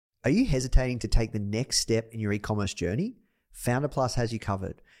Are you hesitating to take the next step in your e-commerce journey? Founder Plus has you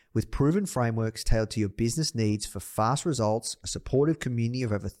covered. With proven frameworks tailored to your business needs for fast results, a supportive community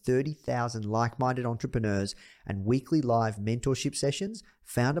of over 30,000 like-minded entrepreneurs, and weekly live mentorship sessions,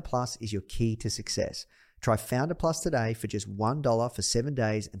 Founder Plus is your key to success. Try Founder Plus today for just $1 for 7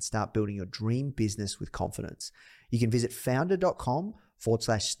 days and start building your dream business with confidence. You can visit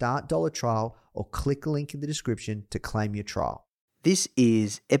founder.com/start $trial or click the link in the description to claim your trial. This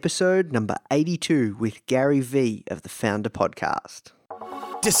is episode number 82 with Gary V of the Founder Podcast.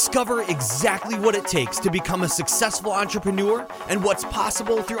 Discover exactly what it takes to become a successful entrepreneur and what's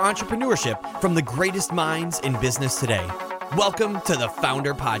possible through entrepreneurship from the greatest minds in business today. Welcome to the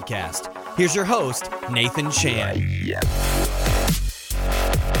Founder Podcast. Here's your host, Nathan Chan.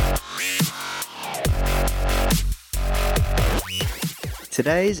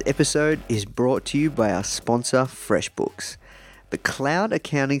 Today's episode is brought to you by our sponsor, FreshBooks, the cloud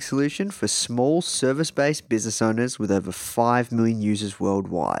accounting solution for small service-based business owners with over 5 million users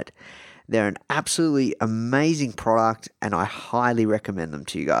worldwide. They're an absolutely amazing product, and I highly recommend them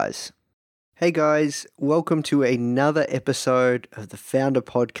to you guys. Hey guys, welcome to another episode of the Founder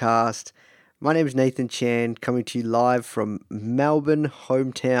Podcast. My name is Nathan Chan, coming to you live from Melbourne,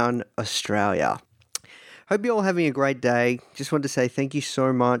 hometown, Australia. Hope you're all having a great day. Just wanted to say thank you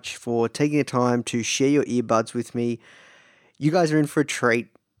so much for taking the time to share your earbuds with me. You guys are in for a treat.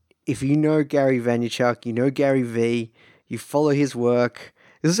 If you know Gary Vaynerchuk, you know Gary V, you follow his work.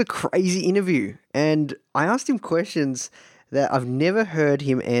 This is a crazy interview, and I asked him questions that I've never heard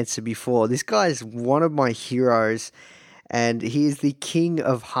him answer before. This guy is one of my heroes, and he is the king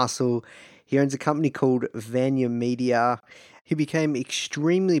of hustle. He owns a company called Vayner Media. He became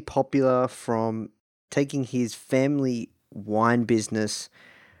extremely popular from taking his family wine business,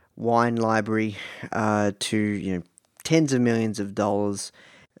 wine library, to tens of millions of dollars,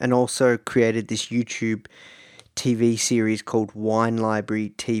 and also created this YouTube TV series called Wine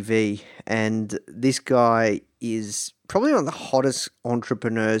Library TV. And this guy is probably one of the hottest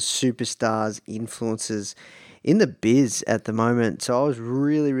entrepreneurs, superstars, influencers in the biz at the moment. So I was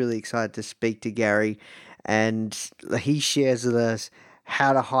really, really excited to speak to Gary, and he shares with us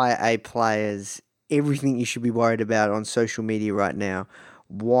how to hire A players, everything you should be worried about on social media right now,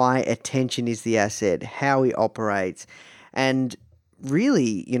 why attention is the asset, how he operates, and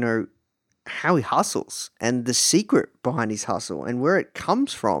really, how he hustles and the secret behind his hustle and where it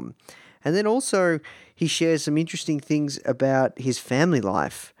comes from. And then also he shares some interesting things about his family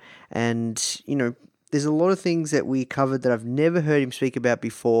life. And, there's a lot of things that we covered that I've never heard him speak about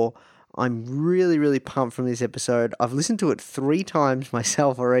before. I'm really, really pumped from this episode. I've listened to it 3 times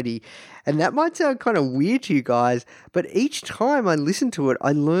myself already, and that might sound kind of weird to you guys, but each time I listen to it,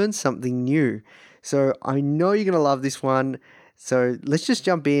 I learn something new. So I know you're going to love this one. So let's just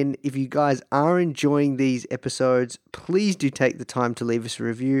jump in. If you guys are enjoying these episodes, please do take the time to leave us a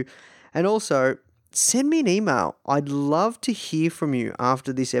review, and also send me an email. I'd love to hear from you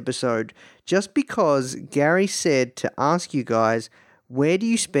after this episode, just because Gary said to ask you guys, where do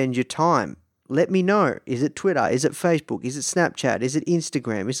you spend your time? Let me know. Is it Twitter? Is it Facebook? Is it Snapchat? Is it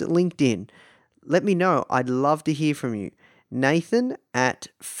Instagram? Is it LinkedIn? Let me know. I'd love to hear from you. Nathan at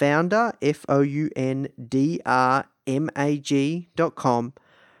founder, FOUNDRMAG.com.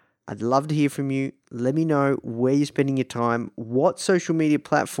 I'd love to hear from you. Let me know where you're spending your time. What social media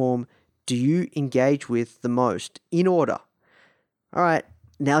platform do you engage with the most, in order? All right,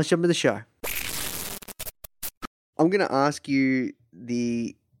 now let's jump into the show. I'm going to ask you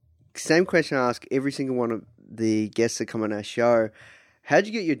the same question I ask every single one of the guests that come on our show. How'd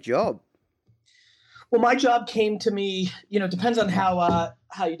you get your job? Well, my job came to me, depends on how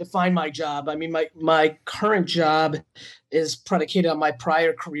you define my job. I mean, my current job is predicated on my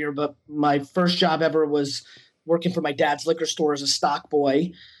prior career, but my first job ever was working for my dad's liquor store as a stock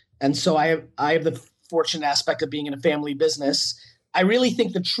boy. And so I have the fortunate aspect of being in a family business. I really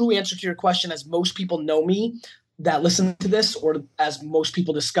think the true answer to your question, as most people know me that listen to this, or as most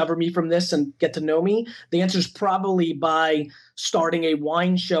people discover me from this and get to know me, the answer is probably by starting a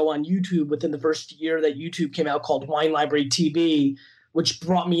wine show on YouTube within the first year that YouTube came out, called Wine Library TV, which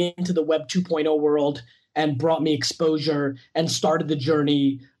brought me into the Web 2.0 world and brought me exposure and started the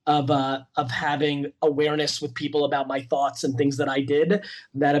journey of having awareness with people about my thoughts and things that I did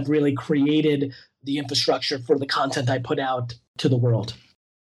that have really created the infrastructure for the content I put out to the world.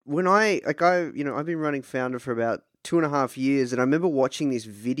 When I've been running Founder for about 2.5 years, and I remember watching this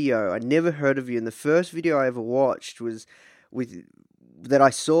video. I'd never heard of you, and the first video I ever watched was that I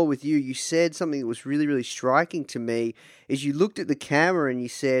saw with you. You said something that was really, really striking to me. Is you looked at the camera and you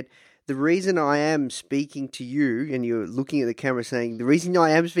said, the reason I am speaking to you, and you're looking at the camera saying, the reason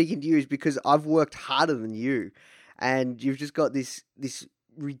I am speaking to you is because I've worked harder than you. And you've just got this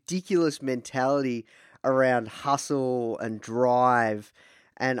ridiculous mentality around hustle and drive.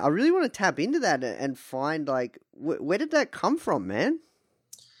 And I really want to tap into that and find, like, where did that come from, man?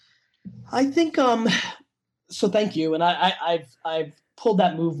 I think, so thank you. And I've pulled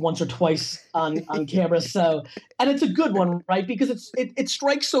that move once or twice on camera. So, and it's a good one, right? Because it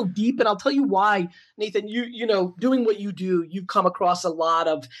strikes so deep. And I'll tell you why, Nathan, you know, doing what you do, you've come across a lot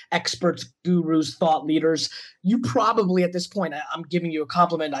of experts, gurus, thought leaders. You probably at this point, I'm giving you a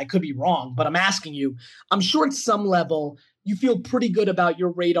compliment. I could be wrong, but I'm asking you, I'm sure at some level you feel pretty good about your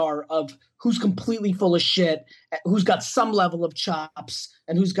radar of who's completely full of shit, who's got some level of chops,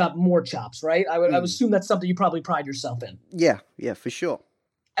 and who's got more chops, right? I would assume that's something you probably pride yourself in. Yeah, for sure.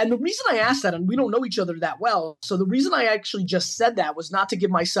 And the reason I asked that, and we don't know each other that well, so the reason I actually just said that was not to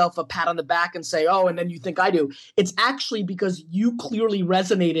give myself a pat on the back and say, oh, and then you think I do. It's actually because you clearly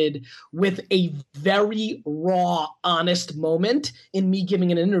resonated with a very raw, honest moment in me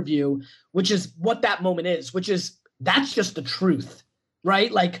giving an interview, which is what that moment is, which is that's just the truth,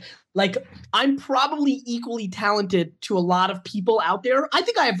 right? Like I'm probably equally talented to a lot of people out there. I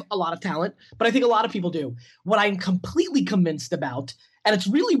think I have a lot of talent, but I think a lot of people do. What I'm completely convinced about, and it's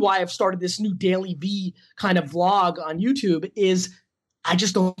really why I've started this new Daily V kind of vlog on YouTube, is I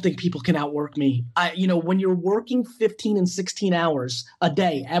just don't think people can outwork me. When you're working 15 and 16 hours a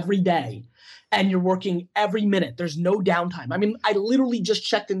day, every day, and you're working every minute, there's no downtime. I mean, I literally just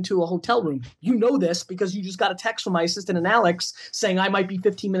checked into a hotel room. You know this because you just got a text from my assistant and Alex saying I might be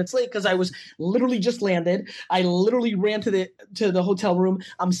 15 minutes late because I was literally just landed. I literally ran to the hotel room.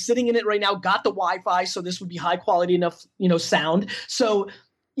 I'm sitting in it right now, got the Wi-Fi, so this would be high quality enough, sound. So,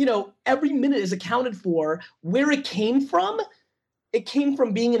 every minute is accounted for. Where it came from, it came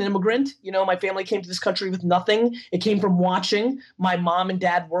from being an immigrant. My family came to this country with nothing. It came from watching my mom and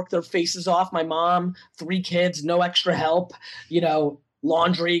dad work their faces off. My mom, 3 kids, no extra help,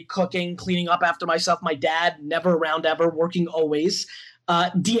 laundry, cooking, cleaning up after myself. My dad, never around ever, working always.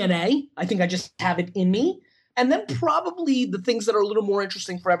 DNA, I think I just have it in me. And then probably the things that are a little more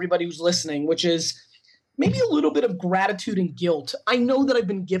interesting for everybody who's listening, which is maybe a little bit of gratitude and guilt. I know that I've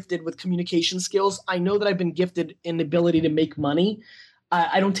been gifted with communication skills. I know that I've been gifted in the ability to make money.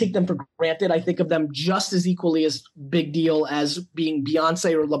 I don't take them for granted. I think of them just as equally as big deal as being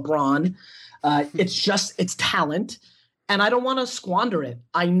Beyonce or LeBron. It's talent. And I don't want to squander it.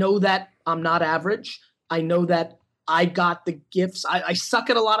 I know that I'm not average. I know that I got the gifts. I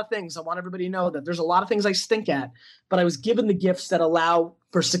suck at a lot of things. I want everybody to know that there's a lot of things I stink at, but I was given the gifts that allow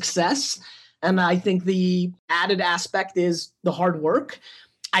for success. And I think the added aspect is the hard work.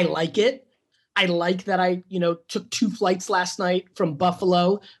 I like it. I like that I, took 2 flights last night from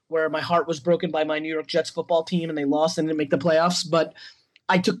Buffalo, where my heart was broken by my New York Jets football team and they lost and didn't make the playoffs. But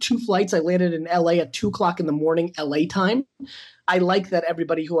I took 2 flights. I landed in LA at 2:00 in the morning, LA time. I like that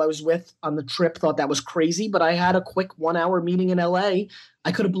everybody who I was with on the trip thought that was crazy, but I had a quick 1-hour meeting in LA.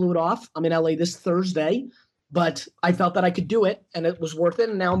 I could have blew it off. I'm in LA this Thursday. But I felt that I could do it and it was worth it.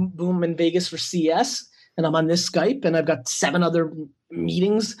 And now, boom, I'm in Vegas for CS and I'm on this Skype and I've got 7 other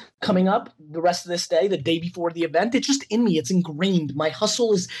meetings coming up the rest of this day, the day before the event. It's just in me. It's ingrained. My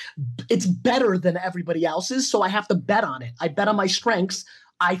hustle it's better than everybody else's. So I have to bet on it. I bet on my strengths.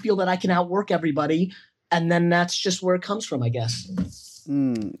 I feel that I can outwork everybody. And then that's just where it comes from, I guess.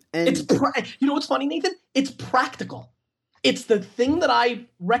 And you know what's funny, Nathan? It's practical. It's the thing that I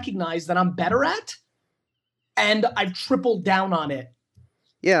recognize that I'm better at. And I've tripled down on it.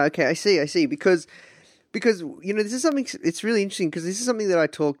 Yeah, okay, I see. Because this is something, it's really interesting because this is something that I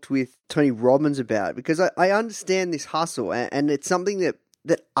talked with Tony Robbins about because I understand this hustle and it's something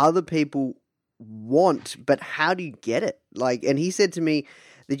that other people want, but how do you get it? And he said to me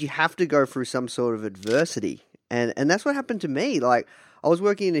that you have to go through some sort of adversity. And that's what happened to me. I was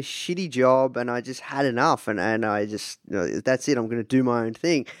working in a shitty job and I just had enough and I just, that's it, I'm going to do my own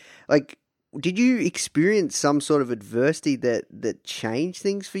thing. Did you experience some sort of adversity that changed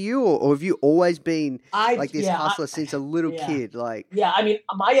things for you, or have you always been this hustler since a little kid? Yeah, I mean,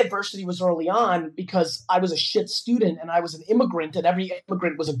 my adversity was early on because I was a shit student and I was an immigrant, and every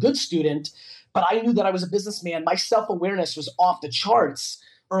immigrant was a good student. But I knew that I was a businessman. My self-awareness was off the charts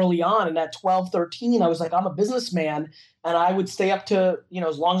early on, and at 12, 13, I was like, I'm a businessman, and I would stay up to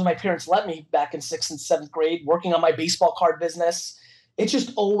as long as my parents let me back in 6th and 7th grade, working on my baseball card business. It's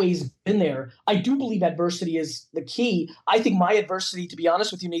just always been there. I do believe adversity is the key. I think my adversity, to be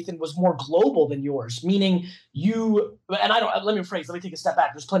honest with you, Nathan, was more global than yours, meaning let me take a step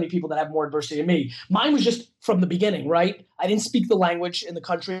back. There's plenty of people that have more adversity than me. Mine was just from the beginning, right? I didn't speak the language in the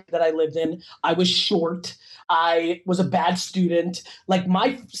country that I lived in. I was short. I was a bad student. Like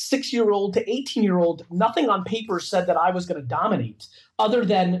my 6-year-old to 18-year-old, nothing on paper said that I was going to dominate other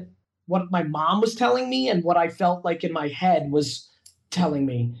than what my mom was telling me and what I felt like in my head was telling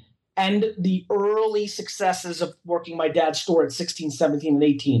me. And the early successes of working my dad's store at 16, 17, and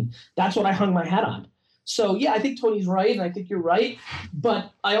 18. That's what I hung my hat on. So yeah, I think Tony's right, and I think you're right.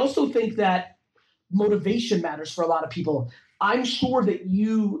 But I also think that motivation matters for a lot of people. I'm sure that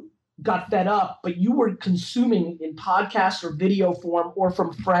you got fed up, but you were consuming in podcast or video form or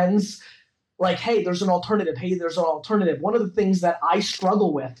from friends like, hey, there's an alternative. Hey, there's an alternative. One of the things that I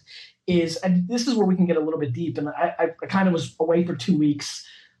struggle with is, and this is where we can get a little bit deep, and I kind of was away for 2 weeks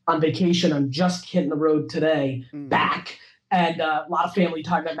on vacation. I'm just hitting the road today, back, and a lot of family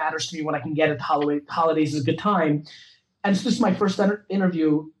time that matters to me when I can get it. Holidays is a good time. And so this is my first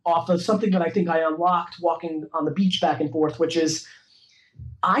interview off of something that I think I unlocked walking on the beach back and forth, which is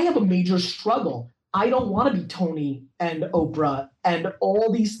I have a major struggle. I don't want to be Tony and Oprah and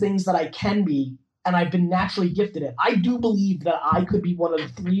all these things that I can be, and I've been naturally gifted it. I do believe that I could be one of the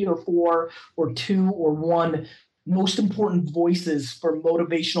 3 or 4 or 2 or 1 most important voices for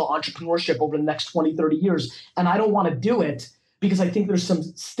motivational entrepreneurship over the next 20, 30 years. And I don't want to do it because I think there's some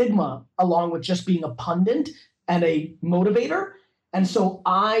stigma along with just being a pundit and a motivator. And so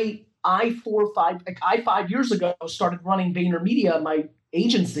I 5 years ago started running Vayner Media, my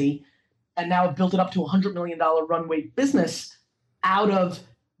agency, and now I've built it up to $100 million runway business out of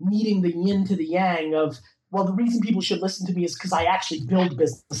needing the yin to the yang of, well, the reason people should listen to me is because I actually build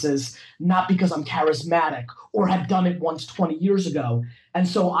businesses, not because I'm charismatic or have done it once 20 years ago. And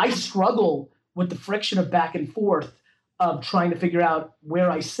so I struggle with the friction of back and forth of trying to figure out where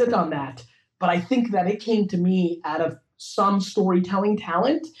I sit on that. But I think that it came to me out of some storytelling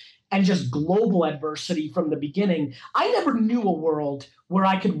talent and just global adversity from the beginning. I never knew a world where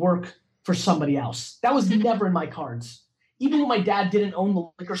I could work for somebody else. That was never in my cards. Even when my dad didn't own the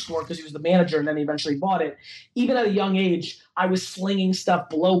liquor store because he was the manager and then he eventually bought it, even at a young age, I was slinging stuff,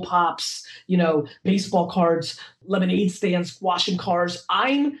 blow pops, baseball cards, lemonade stands, washing cars.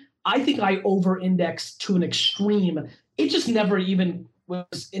 I think I over-indexed to an extreme. It just never even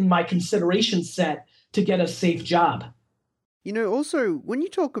was in my consideration set to get a safe job. Also, when you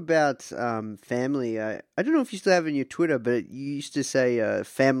talk about family, I don't know if you still have it in your Twitter, but you used to say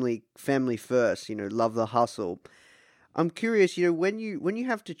family first, love the hustle. I'm curious, when you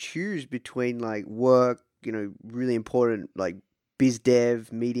have to choose between like work, really important like biz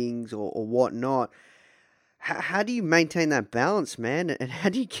dev meetings or whatnot, how do you maintain that balance, man? And how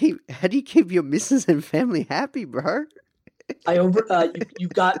do you keep your missus and family happy, bro?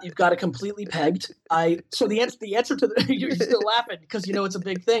 You've got it completely pegged. So the answer to you're still laughing because it's a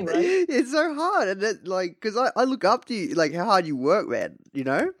big thing, right? It's so hard, and that, because I look up to you, like how hard you work, man.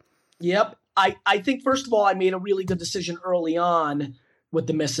 Yep. I think, first of all, I made a really good decision early on with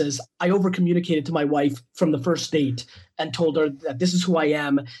the missus. I over-communicated to my wife from the first date and told her that this is who I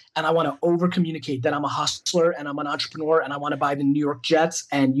am, and I want to over-communicate that I'm a hustler and I'm an entrepreneur and I want to buy the New York Jets,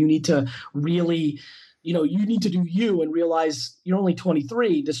 and you need to really, you need to do you and realize you're only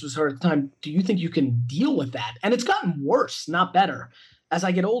 23. This was her at the time. Do you think you can deal with that? And it's gotten worse, not better. As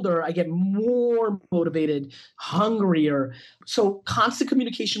I get older, I get more motivated, hungrier. So constant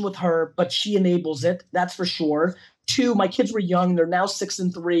communication with her, but she enables it. That's for sure. 2, my kids were young. They're now 6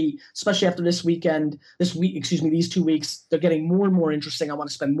 and 3, especially after these 2 weeks. They're getting more and more interesting. I want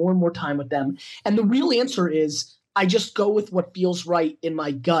to spend more and more time with them. And the real answer is I just go with what feels right in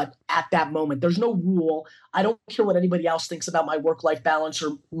my gut at that moment. There's no rule. I don't care what anybody else thinks about my work-life balance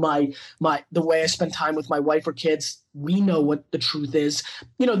or the way I spend time with my wife or kids. We know what the truth is.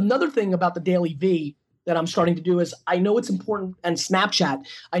 Another thing about the Daily V that I'm starting to do is I know it's important, and Snapchat,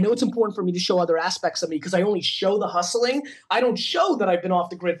 I know it's important for me to show other aspects of me because I only show the hustling. I don't show that I've been off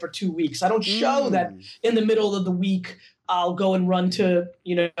the grid for 2 weeks. I don't show that in the middle of the week I'll go and run to,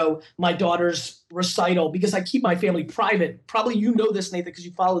 my daughter's recital because I keep my family private. Probably this, Nathan, because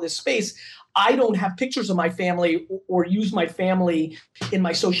you follow this space. I don't have pictures of my family or use my family in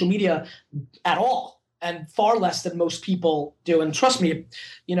my social media at all, and far less than most people do. And trust me,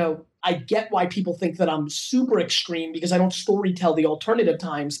 I get why people think that I'm super extreme because I don't storytell the alternative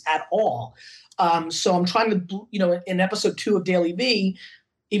times at all. So I'm trying to, in episode 2 of Daily V,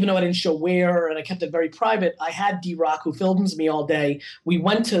 even though I didn't show where and I kept it very private, I had D-Rock who films me all day. We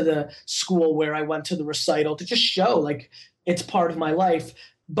went to the school where I went to the recital to just show, like, it's part of my life.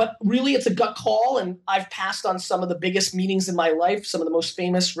 But really, it's a gut call. And I've passed on some of the biggest meetings in my life, some of the most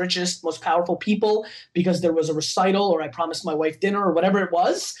famous, richest, most powerful people, because there was a recital or I promised my wife dinner or whatever it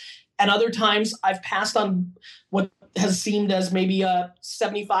was. And other times I've passed on what has seemed as maybe a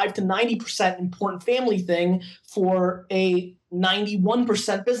 75 to 90% important family thing for a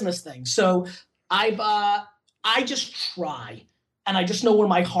 91% business thing. So I just try, and I just know where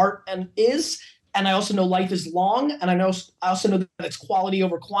my heart is. And I also know life is long. And I also know that it's quality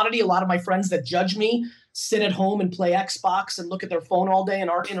over quantity. A lot of my friends that judge me sit at home and play Xbox and look at their phone all day and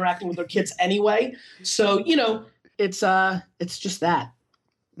aren't interacting with their kids anyway. So, it's just that.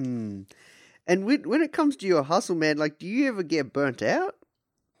 Mm. And when it comes to your hustle, man, like, do you ever get burnt out?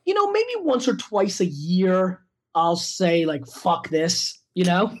 Maybe once or twice a year, I'll say like, fuck this,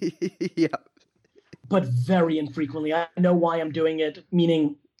 Yeah. But very infrequently. I know why I'm doing it,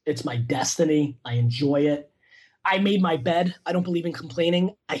 meaning it's my destiny. I enjoy it. I made my bed. I don't believe in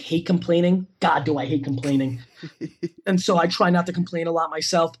complaining. I hate complaining. God, do I hate complaining. And so I try not to complain a lot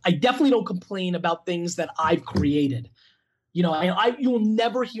myself. I definitely don't complain about things that I've created. You'll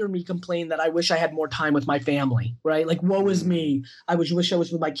never hear me complain that I wish I had more time with my family, right? Like, woe is me. I wish I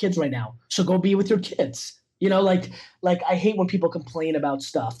was with my kids right now. So go be with your kids. Like I hate when people complain about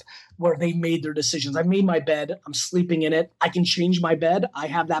stuff where they made their decisions. I made my bed. I'm sleeping in it. I can change my bed. I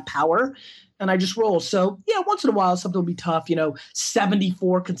have that power, and I just roll. So yeah, once in a while, something will be tough.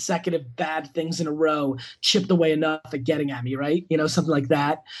 74 consecutive bad things in a row chipped away enough at getting at me, right? Something like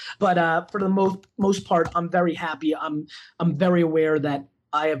that. But for the most part, I'm very happy. I'm very aware that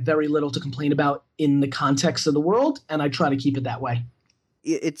I have very little to complain about in the context of the world, and I try to keep it that way.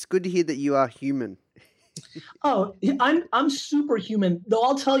 It's good to hear that you are human. Oh, I'm superhuman. Though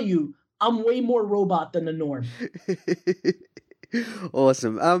I'll tell you, I'm way more robot than the norm.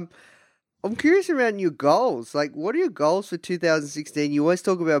 Awesome. I'm curious around your goals. Like, what are your goals for 2016? You always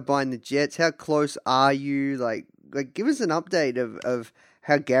talk about buying the jets. How close are you? Like give us an update of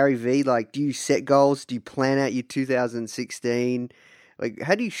how Gary V, like, do you set goals? Do you plan out your 2016? Like,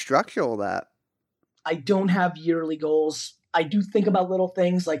 how do you structure all that? I don't have yearly goals. I do think about little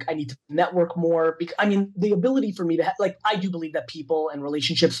things like I need to network more. The ability for me to I do believe that people and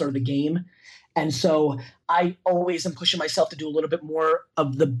relationships are the game. And so I always am pushing myself to do a little bit more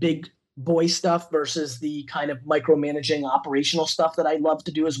of the big boy stuff versus the kind of micromanaging operational stuff that I love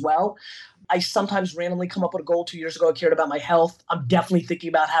to do as well. I sometimes randomly come up with a goal. 2 years ago, I cared about my health. I'm definitely thinking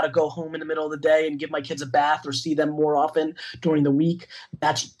about how to go home in the middle of the day and give my kids a bath or see them more often during the week.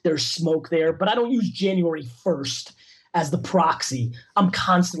 There's smoke there, but I don't use January 1st as the proxy. I'm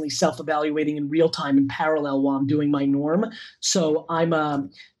constantly self-evaluating in real time in parallel while I'm doing my norm. So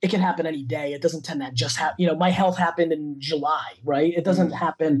it can happen any day. It doesn't tend to just happen. My health happened in July, right? It doesn't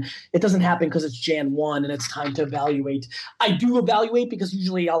happen because it's Jan 1 and it's time to evaluate. I do evaluate because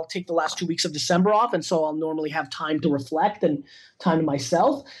usually I'll take the last 2 weeks of December off. And so I'll normally have time to reflect and time to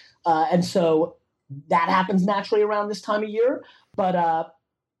myself. And so that happens naturally around this time of year. But,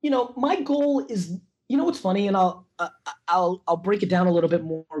 my goal is, what's funny, and I'll break it down a little bit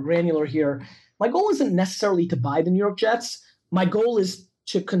more granular here. My goal isn't necessarily to buy the New York Jets. My goal is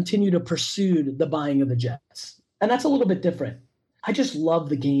to continue to pursue the buying of the Jets. And that's a little bit different. I just love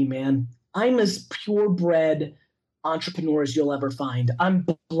the game, man. I'm as purebred entrepreneur as you'll ever find. I'm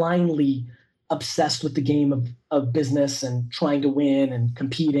blindly obsessed with the game of business and trying to win and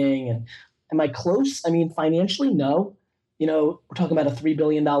competing. And am I close? Financially, no. We're talking about a $3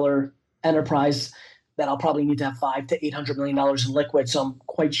 billion enterprise that I'll probably need to have $500 to $800 million in liquid. So I'm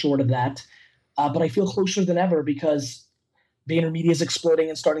quite short of that. But I feel closer than ever because VaynerMedia is exploding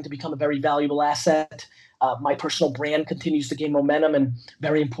and starting to become a very valuable asset. My personal brand continues to gain momentum, and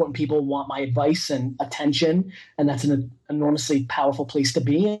very important people want my advice and attention. And that's an enormously powerful place to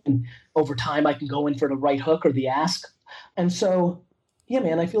be. And over time, I can go in for the right hook or the ask. And so, yeah,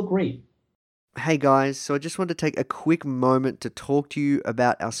 man, I feel great. Hey guys, so I just want to take a quick moment to talk to you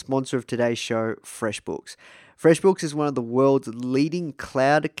about our sponsor of today's show, FreshBooks. FreshBooks is one of the world's leading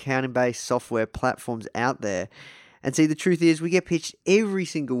cloud accounting-based software platforms out there. And see, the truth is we get pitched every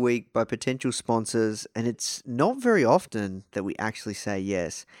single week by potential sponsors, and it's not very often that we actually say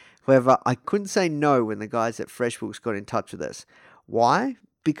yes. However, I couldn't say no when the guys at FreshBooks got in touch with us. Why?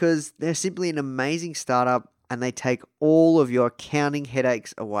 Because they're simply an amazing startup and they take all of your accounting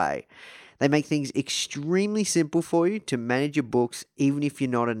headaches away. They make things extremely simple for you to manage your books, even if you're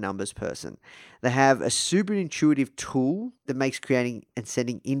not a numbers person. They have a super intuitive tool that makes creating and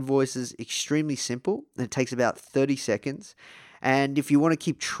sending invoices extremely simple. And it takes about 30 seconds. And if you want to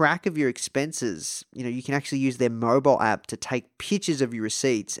keep track of your expenses, you can actually use their mobile app to take pictures of your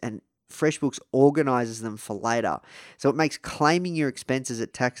receipts and FreshBooks organizes them for later, so it makes claiming your expenses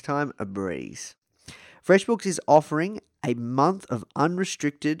at tax time a breeze. FreshBooks is offering a month of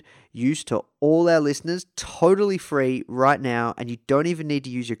unrestricted use to all our listeners, totally free right now, and you don't even need to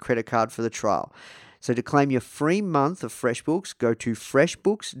use your credit card for the trial. So to claim your free month of FreshBooks, go to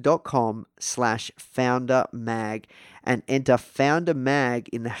freshbooks.com/foundermag and enter foundermag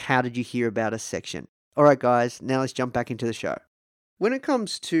in the How Did You Hear About Us section. All right, guys, now let's jump back into the show. When it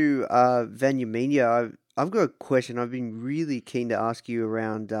comes to Vayner Media, I've got a question I've been really keen to ask you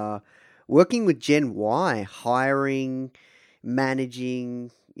around working with Gen Y, hiring,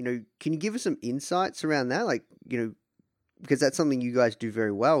 managing. Can you give us some insights around that? Because that's something you guys do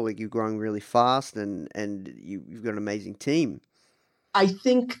very well. Like, you're growing really fast and you've got an amazing team. I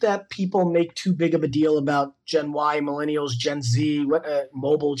think that people make too big of a deal about Gen Y, millennials, Gen Z,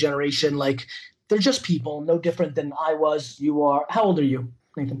 mobile generation. Like, they're just people, no different than I was, you are. How old are you,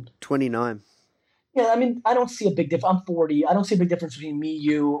 Nathan? 29. Yeah, I mean, I don't see a big difference. I'm 40. I don't see a big difference between me,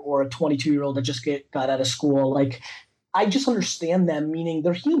 you, or a 22-year-old that just got out of school. Like, I just understand them, meaning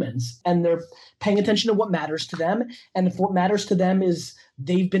they're humans and they're paying attention to what matters to them. And if what matters to them is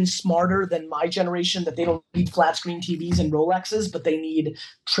they've been smarter than my generation, that they don't need flat screen TVs and Rolexes, but they need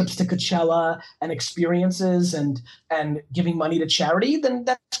trips to Coachella and experiences and giving money to charity, then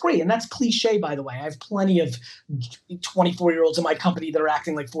that's great. And that's cliche, by the way. I have plenty of 24-year-olds in my company that are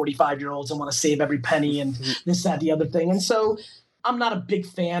acting like 45-year-olds and want to save every penny and this, that, the other thing. And so I'm not a big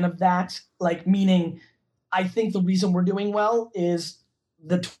fan of that, meaning I think the reason we're doing well is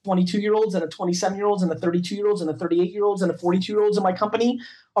the 22-year-olds and the 27-year-olds and the 32-year-olds and the 38-year-olds and the 42-year-olds in my company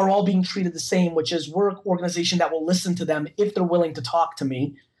are all being treated the same, which is we're an organization that will listen to them if they're willing to talk to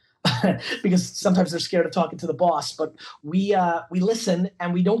me, because sometimes they're scared of talking to the boss. But we listen,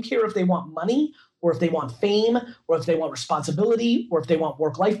 and we don't care if they want money or if they want fame or if they want responsibility or if they want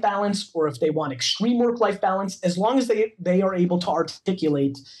work-life balance or if they want extreme work-life balance, as long as they are able to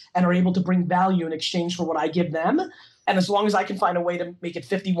articulate and are able to bring value in exchange for what I give them. And as long as I can find a way to make it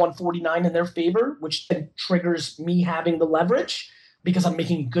 51-49 in their favor, which then triggers me having the leverage because I'm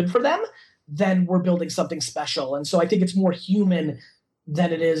making it good for them, then we're building something special. And so I think it's more human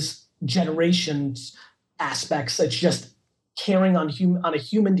than it is generations aspects. It's just caring on a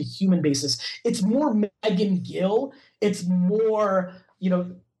human to human basis. It's more Megan Gill. It's more,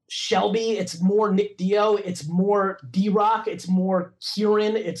 Shelby. It's more Nick Dio. It's more D-Rock. It's more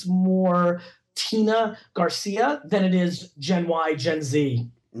Kieran. It's more Tina Garcia than it is Gen Y, Gen Z.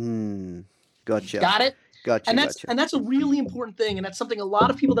 Gotcha. Got it? Gotcha. And that's a really important thing. And that's something a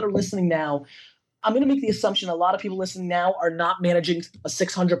lot of people that are listening now, I'm going to make the assumption a lot of people listening now are not managing a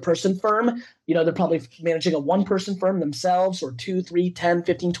 600-person firm. They're probably managing a one-person firm themselves, or 2, 3, 10,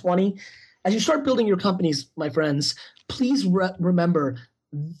 15, 20. As you start building your companies, my friends, please remember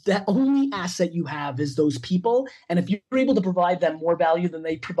that only asset you have is those people. And if you're able to provide them more value than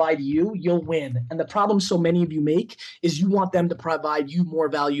they provide you, you'll win. And the problem so many of you make is you want them to provide you more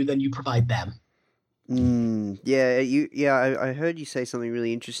value than you provide them. I heard you say something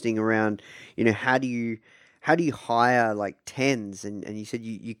really interesting around, how do you hire like 10s, and you said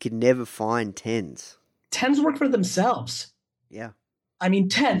you could never find 10s. 10s work for themselves. Yeah. I mean,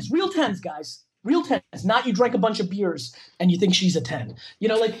 10s, real 10s, guys. Real 10s, not you drank a bunch of beers and you think she's a 10.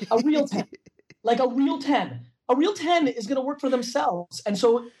 Like a real 10. Like a real 10. A real 10 is going to work for themselves. And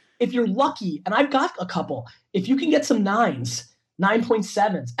so if you're lucky, and I've got a couple, if you can get some 9s,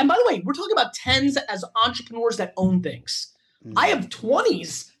 9.7s. And by the way, we're talking about 10s as entrepreneurs that own things. I have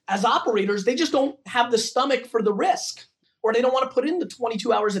 20s as operators. They just don't have the stomach for the risk, or they don't want to put in the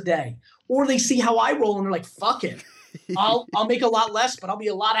 22 hours a day, or they see how I roll and they're like, fuck it. I'll make a lot less, but I'll be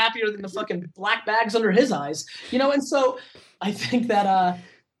a lot happier than the fucking black bags under his eyes. And so I think that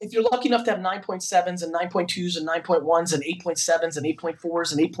if you're lucky enough to have 9.7s and 9.2s and 9.1s and 8.7s and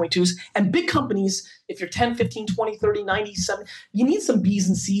 8.4s and 8.2s, and big companies, if you're 10, 15, 20, 30, 90, 70, you need some B's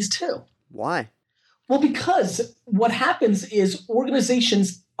and C's too. Why? Well, because what happens is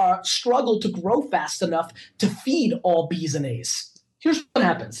organizations struggle to grow fast enough to feed all B's and A's. Here's what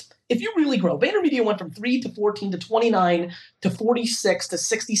happens. If you really grow, VaynerMedia went from 3 to 14 to 29 to 46 to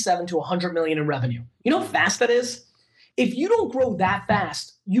 67 to 100 million in revenue. You know how fast that is? If you don't grow that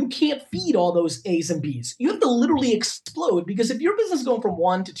fast, you can't feed all those A's and B's. You have to literally explode, because if your business is going from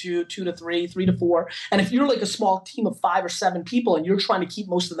 1 to 2, 2 to 3, 3 to 4, and if you're like a small team of 5 or 7 people and you're trying to keep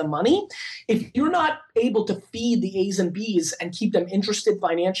most of the money, if you're not able to feed the A's and B's and keep them interested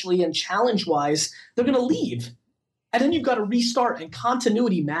financially and challenge-wise, they're going to leave. And then you've got to restart, and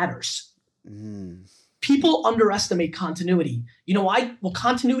continuity matters. People underestimate continuity. You know why? What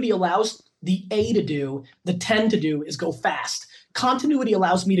continuity allows the A to do, the 10 to do, is go fast. Continuity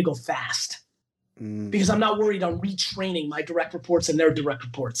allows me to go fast because I'm not worried on retraining my direct reports and their direct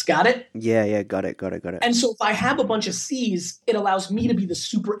reports. Got it? Yeah. Got it. And so if I have a bunch of C's, it allows me to be the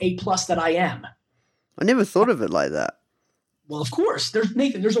super A+ that I am. I never thought of it like that. Well, of course.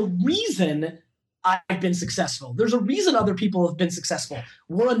 There's a reason I've been successful. There's a reason other people have been successful.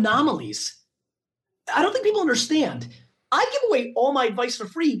 We're anomalies. I don't think people understand. I give away all my advice for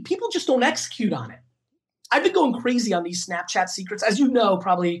free. People just don't execute on it. I've been going crazy on these Snapchat secrets, as you know,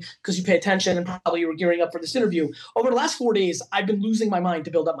 probably because you pay attention and probably you were gearing up for this interview. Over the last 4 days, I've been losing my mind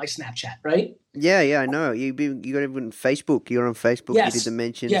to build up my Snapchat, right? Yeah, I know. You got even Facebook. You're on Facebook. Yes. You did the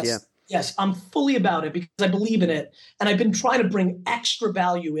mentions. Yes. Yes, I'm fully about it because I believe in it. And I've been trying to bring extra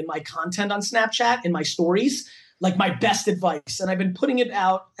value in my content on Snapchat, in my stories, like my best advice. And I've been putting it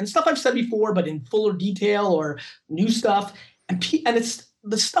out and stuff I've said before, but in fuller detail or new stuff. And it's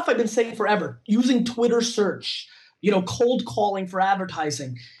the stuff I've been saying forever, using Twitter search, cold calling for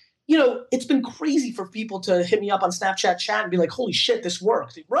advertising. It's been crazy for people to hit me up on Snapchat chat and be like, holy shit, this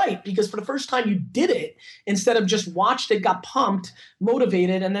worked. Right. Because for the first time you did it instead of just watched it, got pumped,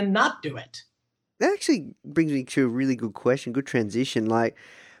 motivated, and then not do it. That actually brings me to a really good question, good transition.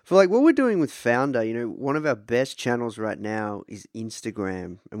 For what we're doing with Founder, one of our best channels right now is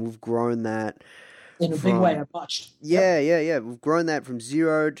Instagram. And we've grown that. In a big way, I watched. Yeah. We've grown that from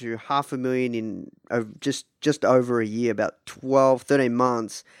 0 to 500,000 in just over a year, about 12, 13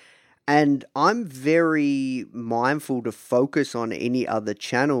 months. And I'm very mindful to focus on any other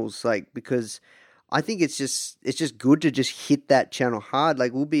channels, because I think it's just good to just hit that channel hard.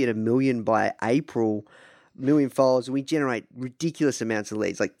 We'll be at 1 million by April, 1 million followers, and we generate ridiculous amounts of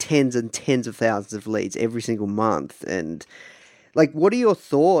leads, like tens and tens of thousands of leads every single month. And what are your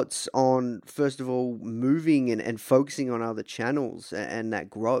thoughts on, first of all, moving and focusing on other channels and that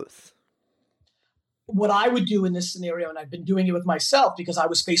growth? What I would do in this scenario, and I've been doing it with myself because I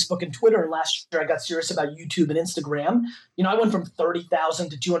was Facebook and Twitter, and last year I got serious about YouTube and Instagram. I went from 30,000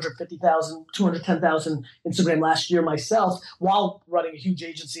 to 250,000, 210,000 Instagram last year myself while running a huge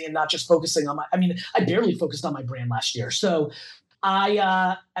agency and not just focusing on I barely focused on my brand last year. So and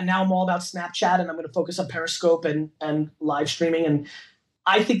now I'm all about Snapchat, and I'm going to focus on Periscope and live streaming. And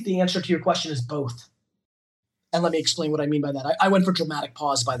I think the answer to your question is both. And let me explain what I mean by that. I went for dramatic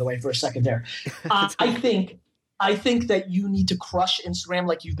pause, by the way, for a second there. I think that you need to crush Instagram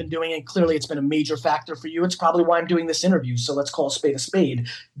like you've been doing, and clearly it's been a major factor for you. It's probably why I'm doing this interview. So let's call a spade a spade.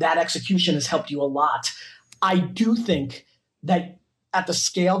 That execution has helped you a lot. I do think that at the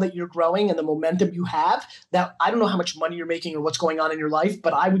scale that you're growing and the momentum you have, that I don't know how much money you're making or what's going on in your life,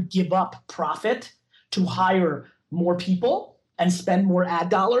 but I would give up profit to hire more people and spend more ad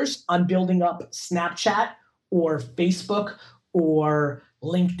dollars on building up Snapchat or Facebook or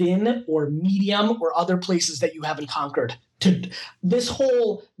LinkedIn or Medium or other places that you haven't conquered. To this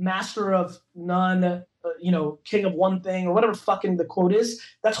whole master of none, king of one thing or whatever fucking the quote is,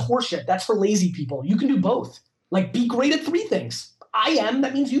 that's horseshit. That's for lazy people. You can do both. Be great at 3 things. I am,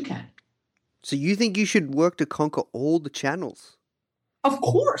 that means you can. So you think you should work to conquer all the channels? Of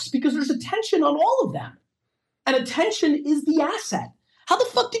course, because there's attention on all of them. And attention is the asset. How the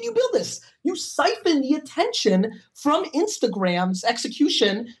fuck did you build this? You siphon the attention from Instagram's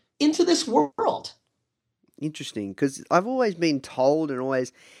execution into this world. Interesting, because I've always been told and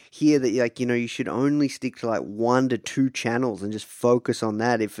always hear that you should only stick to 1 to 2 channels and just focus on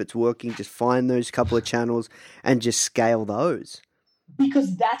that. If it's working, just find those couple of channels and just scale those.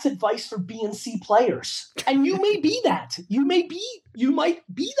 Because that's advice for B and C players. And you may be that. You might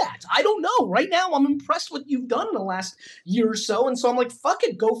be that. I don't know. Right now, I'm impressed with what you've done in the last year or so. And so I'm like, fuck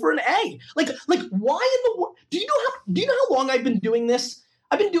it, go for an A. Why in the world? Do you know how long I've been doing this?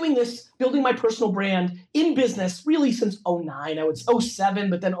 I've been doing this, building my personal brand in business really since 2009. I was 2007,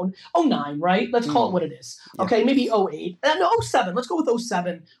 but then 2009, right? Let's call it what it is. Yeah. Okay, maybe 2008. No, 2007. Let's go with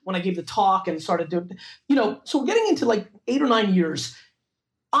 2007 when I gave the talk and started doing, so we're getting into 8 or 9 years.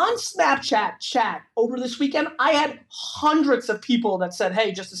 On Snapchat chat over this weekend, I had hundreds of people that said,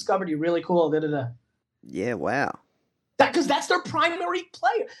 hey, just discovered you, really cool, da-da-da. Yeah, wow. Because that's their primary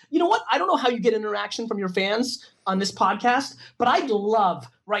player. You know what? I don't know how you get interaction from your fans on this podcast, but I'd love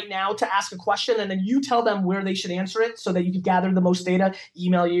right now to ask a question and then you tell them where they should answer it so that you can gather the most data,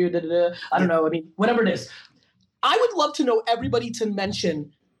 email you, da-da-da. I don't know. Whatever it is. I would love to know everybody to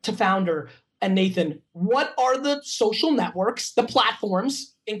mention to Founder and Nathan, what are the social networks, the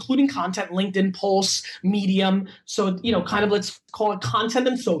platforms, including content, LinkedIn, Pulse, Medium. So, let's call it content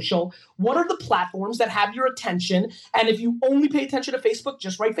and social. What are the platforms that have your attention? And if you only pay attention to Facebook,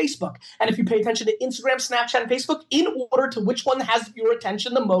 just write Facebook. And if you pay attention to Instagram, Snapchat, and Facebook, in order to which one has your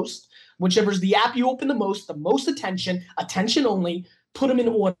attention the most, whichever's the app you open the most attention only, put them in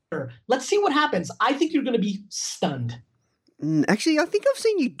order. Let's see what happens. I think you're going to be stunned. Actually, I think I've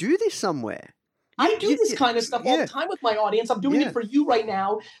seen you do this somewhere. I do this kind of stuff all the time with my audience. I'm doing it for you right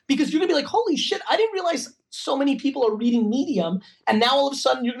now because you're going to be like, holy shit, I didn't realize so many people are reading Medium. And now all of a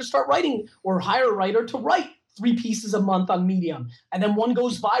sudden you're going to start writing or hire a writer to write 3 pieces a month on Medium. And then one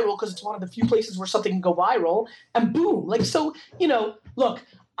goes viral because it's one of the few places where something can go viral and boom. Like, so, look,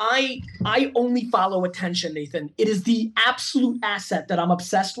 I only follow attention, Nathan. It is the absolute asset that I'm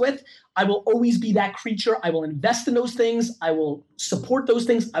obsessed with. I will always be that creature. I will invest in those things. I will support those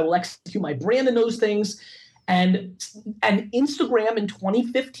things. I will execute my brand in those things. And Instagram in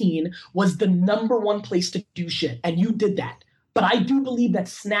 2015 was the number one place to do shit. And you did that. But I do believe that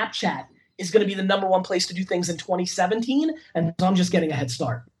Snapchat is going to be the number one place to do things in 2017. And so I'm just getting a head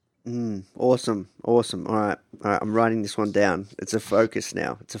start. Awesome. All right. I'm writing this one down. It's a focus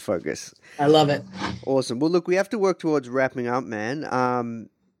now. I love it. Awesome. Well, look, we have to work towards wrapping up, man.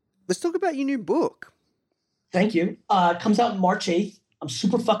 Let's talk about your new book. Thank you. It comes out March 8th. I'm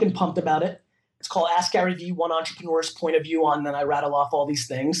super fucking pumped about it. It's called Ask Gary Vee, One Entrepreneur's Point of View on, then I rattle off all these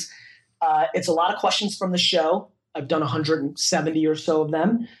things. It's a lot of questions from the show. I've done 170 or so of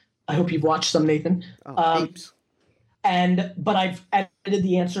them. I hope you've watched some, Nathan. Heaps. But I've edited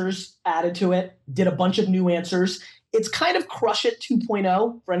the answers, added to it, did a bunch of new answers. It's kind of Crush It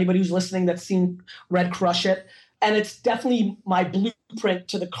 2.0 for anybody who's listening that's read Crush It. And it's definitely my blueprint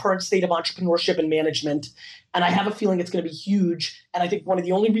to the current state of entrepreneurship and management. And I have a feeling it's going to be huge. And I think one of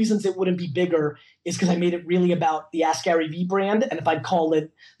the only reasons it wouldn't be bigger is because I made it really about the Ask Gary Vee brand. And if I'd call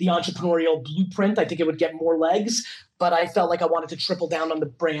it the entrepreneurial blueprint, I think it would get more legs. But I felt like I wanted to triple down on the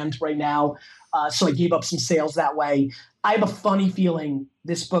brand right now. So I gave up some sales that way. I have a funny feeling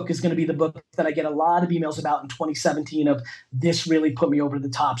this book is going to be the book that I get a lot of emails about in 2017 of this really put me over the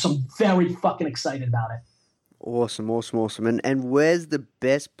top. So I'm very fucking excited about it. Awesome. And where's the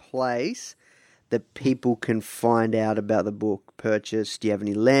best place that people can find out about the book purchase? Do you have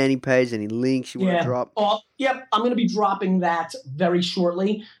any landing page, any links you want to drop? Yep. I'm going to be dropping that very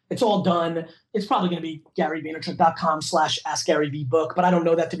shortly. It's all done. It's probably going to be GaryVaynerchuk.com/AskGaryVBook, but I don't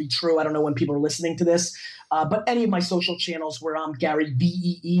know that to be true. I don't know when people are listening to this. But any of my social channels where I'm Gary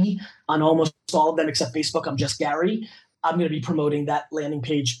VEE on almost all of them except Facebook, I'm just Gary. I'm going to be promoting that landing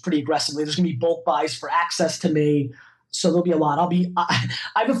page pretty aggressively. There's going to be bulk buys for access to me. So there'll be a lot. I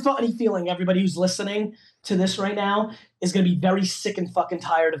have a funny feeling everybody who's listening to this right now is going to be very sick and fucking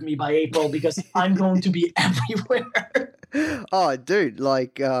tired of me by April because I'm going to be everywhere. Oh, dude.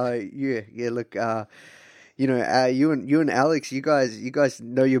 Like, look, you and Alex, you guys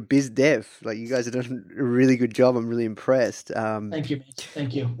know your biz dev. Like, you guys have done a really good job. I'm really impressed. Thank you, mate.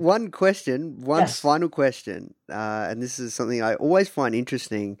 Thank you. One final question, and this is something I always find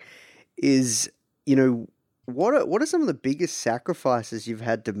interesting, is, what are some of the biggest sacrifices you've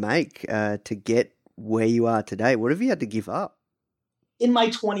had to make to get where you are today? What have you had to give up? In my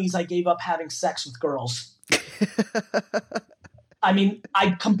 20s, I gave up having sex with girls. I mean,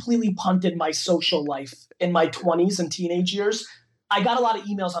 I completely punted my social life in my 20s and teenage years. I got a lot of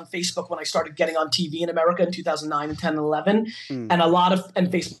emails on Facebook when I started getting on TV in America in 2009 and 10 and 11. And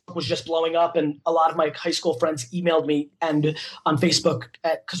Facebook was just blowing up. And a lot of my high school friends emailed me and on Facebook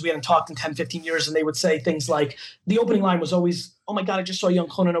because we hadn't talked in 10, 15 years. And they would say things like, the opening line was always, oh my God, I just saw you on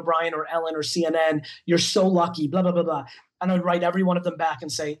Conan O'Brien or Ellen or CNN. You're so lucky, blah, blah, blah, blah. And I'd write every one of them back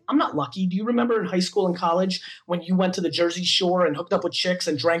and say, I'm not lucky. Do you remember in high school and college when you went to the Jersey Shore and hooked up with chicks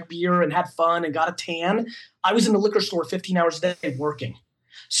and drank beer and had fun and got a tan? I was in the liquor store 15 hours a day working.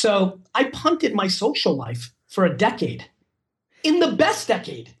 So I punted my social life for a decade, in the best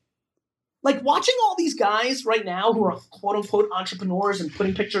decade. Like watching all these guys right now who are quote unquote entrepreneurs and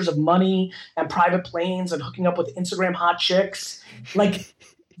putting pictures of money and private planes and hooking up with Instagram hot chicks. Like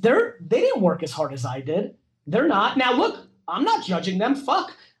they didn't work as hard as I did. They're not. Now look, I'm not judging them.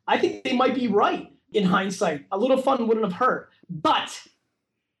 Fuck. I think they might be right in hindsight. A little fun wouldn't have hurt, but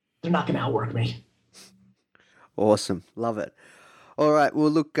they're not going to outwork me. Awesome. Love it. All right. Well,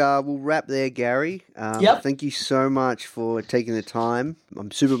 look, we'll wrap there, Gary. Thank you so much for taking the time.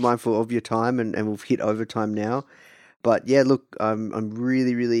 I'm super mindful of your time and we've hit overtime now. But yeah, look, I'm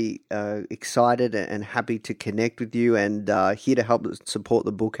really, really excited and happy to connect with you and here to help support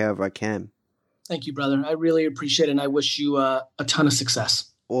the book however I can. Thank you, brother. I really appreciate it, and I wish you a ton of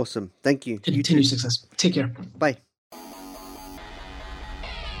success. Awesome. Thank you. Continue success. Take care. Bye.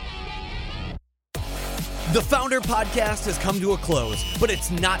 The Founder Podcast has come to a close, but it's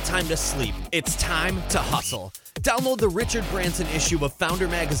not time to sleep. It's time to hustle. Download the Richard Branson issue of Founder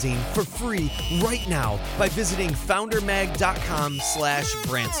Magazine for free right now by visiting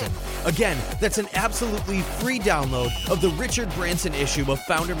foundermag.com/Branson. Again, that's an absolutely free download of the Richard Branson issue of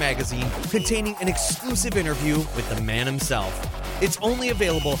Founder Magazine containing an exclusive interview with the man himself. It's only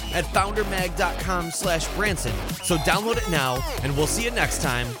available at foundermag.com/Branson, so download it now, and we'll see you next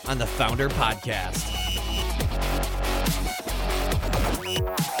time on the Founder Podcast.